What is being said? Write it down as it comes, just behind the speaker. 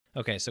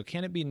Okay, so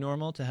can it be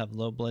normal to have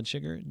low blood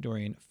sugar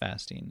during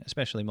fasting,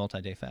 especially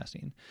multi-day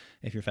fasting,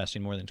 if you're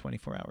fasting more than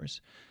 24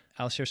 hours?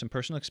 I'll share some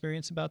personal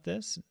experience about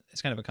this.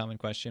 It's kind of a common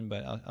question,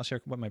 but I'll share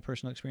what my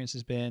personal experience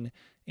has been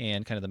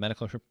and kind of the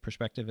medical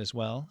perspective as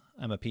well.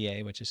 I'm a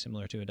PA, which is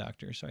similar to a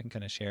doctor, so I can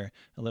kind of share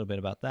a little bit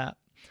about that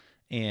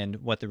and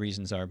what the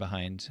reasons are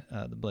behind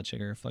the blood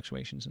sugar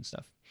fluctuations and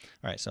stuff.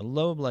 All right, so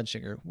low blood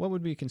sugar. What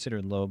would be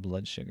considered low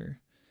blood sugar?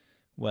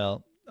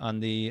 Well, on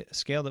the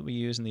scale that we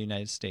use in the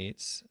United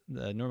States,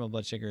 the normal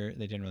blood sugar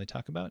they generally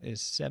talk about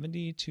is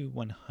 70 to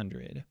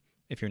 100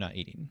 if you're not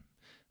eating.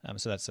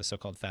 So that's the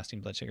so-called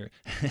fasting blood sugar.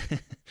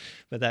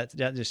 But that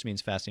just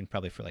means fasting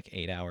probably for like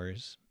 8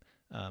 hours.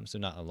 So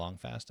not a long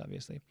fast,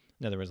 obviously.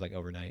 In other words, like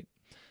overnight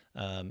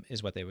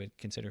is what they would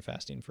consider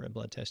fasting for a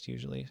blood test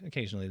usually.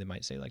 Occasionally they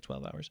might say like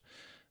 12 hours.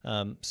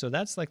 So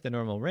that's like the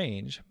normal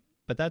range.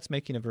 But that's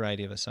making a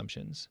variety of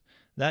assumptions.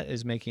 That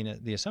is making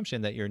the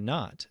assumption that you're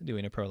not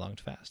doing a prolonged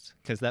fast,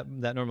 because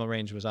that normal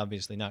range was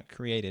obviously not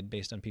created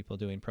based on people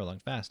doing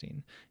prolonged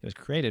fasting. It was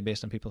created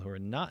based on people who are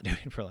not doing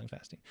prolonged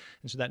fasting.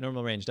 And so that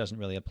normal range doesn't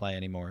really apply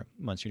anymore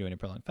once you're doing a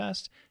prolonged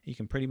fast. You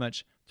can pretty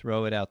much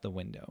throw it out the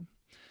window.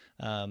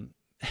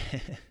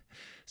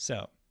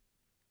 So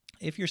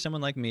if you're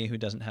someone like me who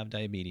doesn't have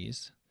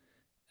diabetes,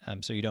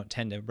 so you don't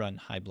tend to run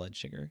high blood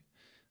sugar,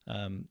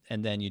 and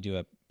then you do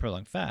a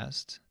prolonged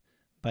fast,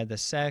 by the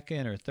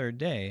second or third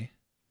day,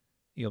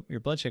 your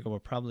blood sugar will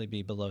probably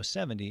be below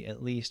 70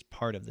 at least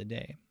part of the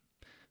day.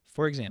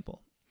 For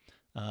example,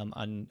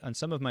 on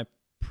some of my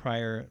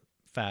prior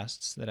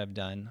fasts that I've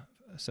done,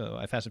 so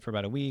I fasted for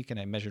about a week and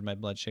I measured my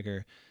blood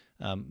sugar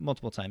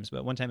multiple times,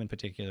 but one time in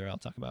particular I'll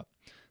talk about.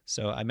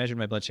 So I measured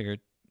my blood sugar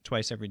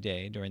twice every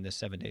day during this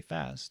 7-day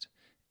fast,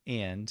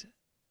 and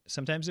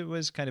sometimes it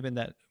was kind of in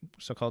that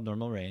so-called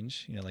normal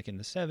range, like in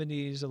the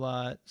 70s a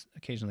lot,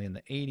 occasionally in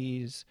the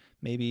 80s,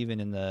 maybe even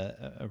in the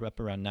up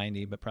around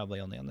 90, but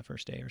probably only on the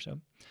first day or so.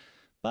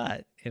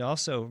 But it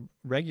also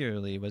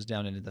regularly was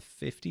down into the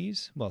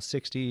 50s,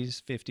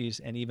 60s,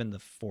 50s, and even the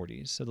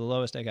 40s. So the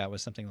lowest I got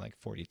was something like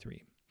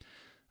 43.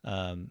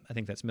 I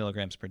think that's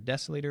milligrams per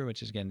deciliter,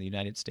 which is, again, the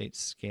United States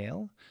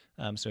scale.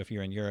 So if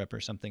you're in Europe or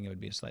something, it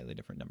would be a slightly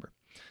different number.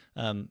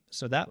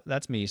 So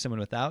that's me, someone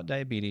without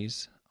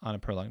diabetes on a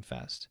prolonged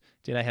fast.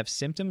 Did I have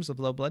symptoms of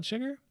low blood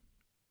sugar?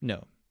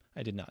 No,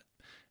 I did not.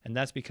 And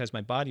that's because my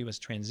body was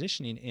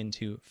transitioning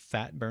into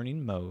fat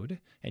burning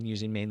mode and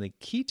using mainly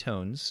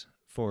ketones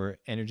for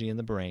energy in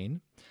the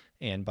brain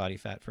and body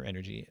fat for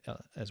energy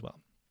as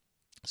well.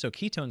 So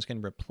ketones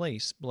can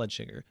replace blood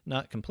sugar,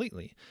 not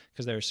completely,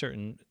 because there are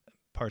certain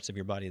parts of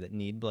your body that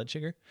need blood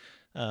sugar,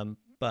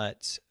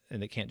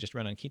 and they can't just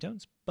run on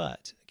ketones,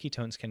 but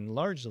ketones can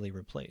largely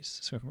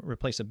replace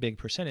a big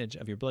percentage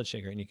of your blood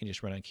sugar, and you can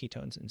just run on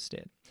ketones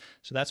instead.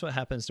 So that's what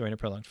happens during a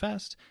prolonged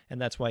fast,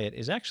 and that's why it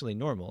is actually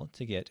normal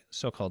to get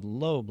so-called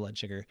low blood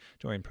sugar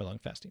during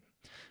prolonged fasting.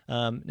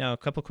 Now, a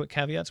couple quick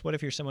caveats. What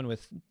if you're someone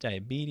with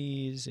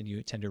diabetes and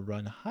you tend to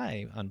run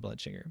high on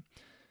blood sugar?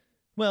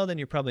 Well, then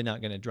you're probably not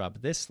going to drop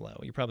this low.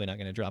 You're probably not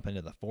going to drop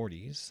into the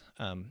 40s.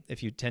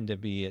 If you tend to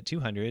be at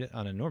 200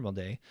 on a normal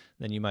day,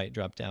 then you might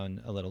drop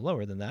down a little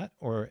lower than that,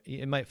 or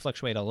it might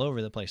fluctuate all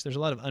over the place. There's a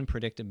lot of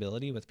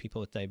unpredictability with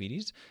people with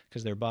diabetes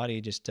because their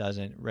body just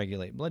doesn't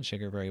regulate blood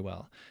sugar very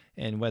well.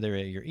 And whether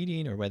you're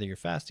eating or whether you're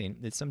fasting,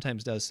 it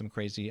sometimes does some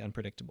crazy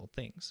unpredictable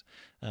things,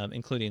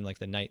 including like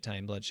the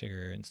nighttime blood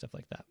sugar and stuff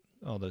like that,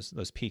 all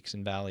those peaks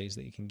and valleys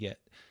that you can get.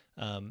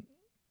 And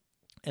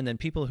then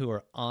people who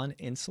are on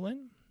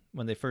insulin,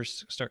 when they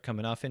first start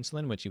coming off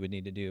insulin, which you would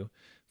need to do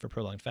for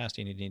prolonged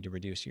fasting, you need to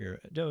reduce your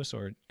dose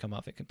or come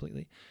off it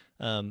completely.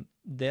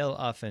 They'll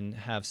often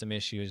have some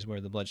issues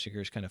where the blood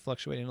sugar is kind of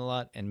fluctuating a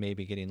lot and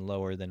maybe getting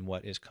lower than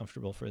what is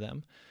comfortable for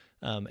them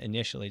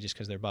initially, just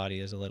because their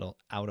body is a little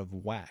out of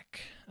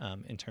whack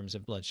in terms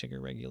of blood sugar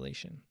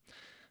regulation.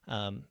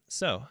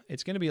 So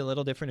it's going to be a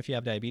little different if you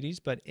have diabetes,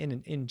 but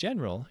in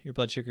general, your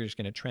blood sugar is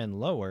going to trend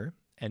lower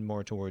and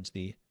more towards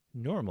the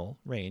normal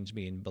range,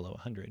 being below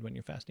 100 when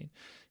you're fasting.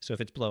 So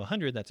if it's below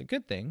 100, that's a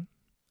good thing.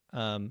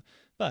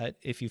 But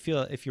if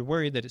you're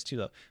worried that it's too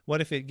low, what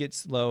if it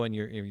gets low and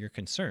you're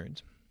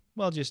concerned?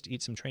 Well, just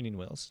eat some training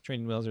wheels.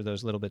 Training wheels are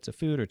those little bits of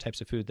food or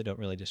types of food that don't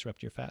really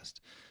disrupt your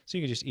fast. So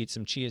you can just eat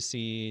some chia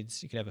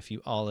seeds, you could have a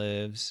few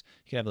olives,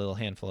 you could have a little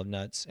handful of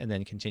nuts, and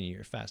then continue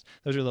your fast.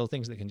 Those are little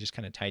things that can just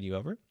kind of tide you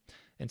over.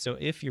 And so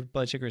if your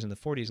blood sugar is in the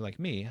 40s like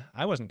me,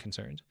 I wasn't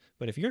concerned.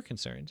 But if you're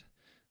concerned,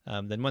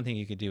 then one thing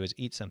you could do is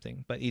eat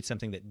something, but eat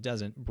something that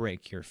doesn't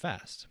break your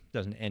fast,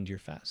 doesn't end your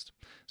fast.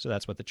 So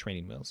that's what the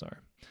training wheels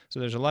are. So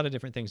there's a lot of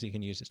different things that you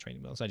can use as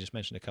training wheels. I just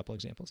mentioned a couple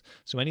examples.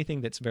 So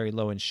anything that's very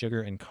low in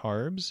sugar and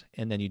carbs,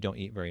 and then you don't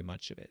eat very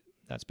much of it.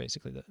 That's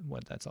basically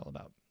what that's all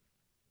about.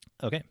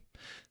 Okay,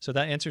 so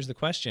that answers the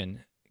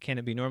question, can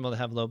it be normal to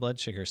have low blood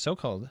sugar,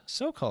 so-called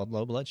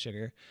low blood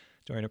sugar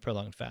during a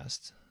prolonged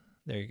fast?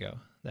 There you go.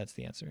 That's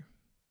the answer.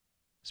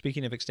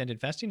 Speaking of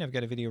extended fasting, I've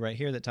got a video right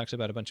here that talks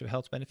about a bunch of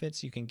health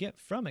benefits you can get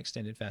from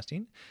extended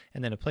fasting,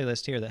 and then a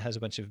playlist here that has a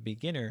bunch of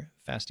beginner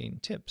fasting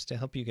tips to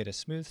help you get a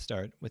smooth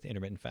start with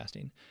intermittent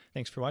fasting.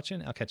 Thanks for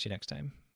watching. I'll catch you next time.